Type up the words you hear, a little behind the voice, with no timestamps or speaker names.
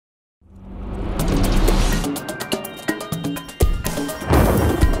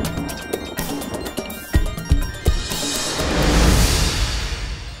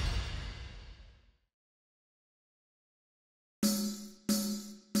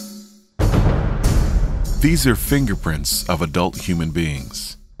These are fingerprints of adult human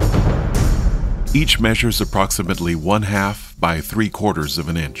beings. Each measures approximately 1/2 by 3/4 of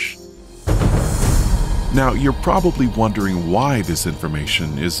an inch. Now, you're probably wondering why this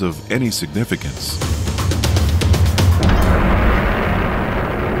information is of any significance.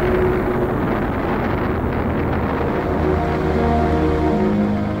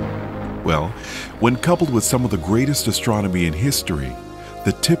 Well, when coupled with some of the greatest astronomy in history,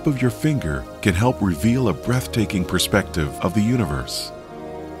 the tip of your finger can help reveal a breathtaking perspective of the universe.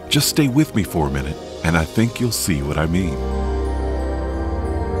 Just stay with me for a minute, and I think you'll see what I mean.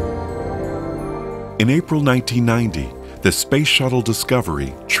 In April 1990, the Space Shuttle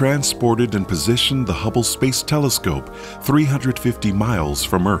Discovery transported and positioned the Hubble Space Telescope 350 miles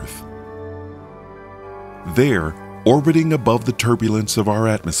from Earth. There, orbiting above the turbulence of our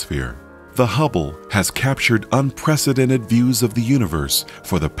atmosphere, the Hubble has captured unprecedented views of the universe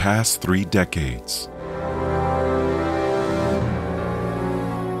for the past 3 decades.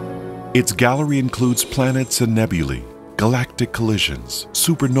 Its gallery includes planets and nebulae, galactic collisions,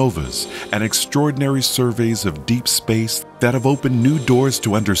 supernovas, and extraordinary surveys of deep space that have opened new doors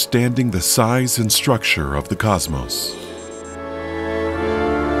to understanding the size and structure of the cosmos.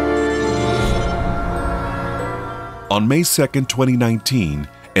 On May 2, 2019,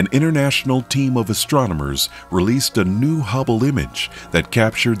 an international team of astronomers released a new Hubble image that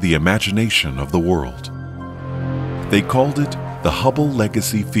captured the imagination of the world. They called it the Hubble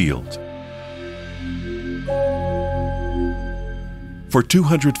Legacy Field. For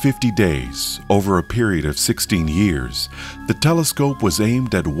 250 days, over a period of 16 years, the telescope was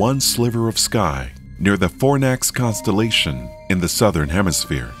aimed at one sliver of sky near the Fornax constellation in the southern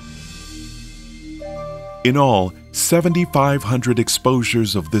hemisphere. In all, 7,500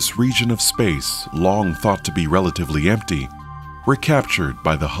 exposures of this region of space, long thought to be relatively empty, were captured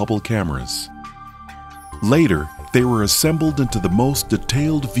by the Hubble cameras. Later, they were assembled into the most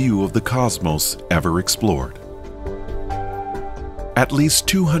detailed view of the cosmos ever explored. At least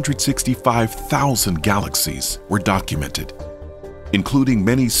 265,000 galaxies were documented, including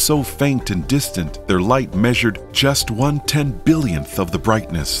many so faint and distant their light measured just 1/10,000,000th of the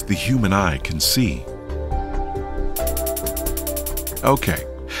brightness the human eye can see. Okay,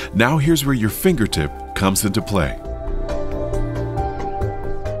 now here's where your fingertip comes into play.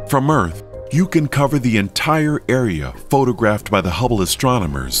 From Earth, you can cover the entire area photographed by the Hubble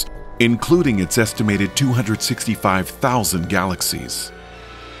astronomers, including its estimated 265,000 galaxies,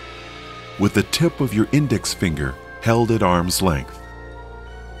 with the tip of your index finger held at arm's length.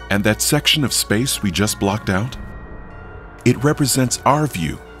 And that section of space we just blocked out? It represents our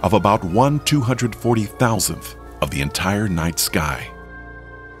view of about 1/240,000th of the entire night sky.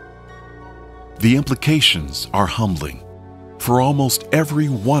 The implications are humbling, for almost every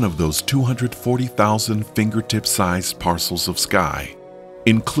one of those 240,000 fingertip-sized parcels of sky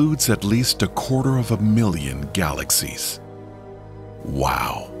includes at least 250,000 galaxies.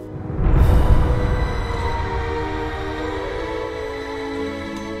 Wow.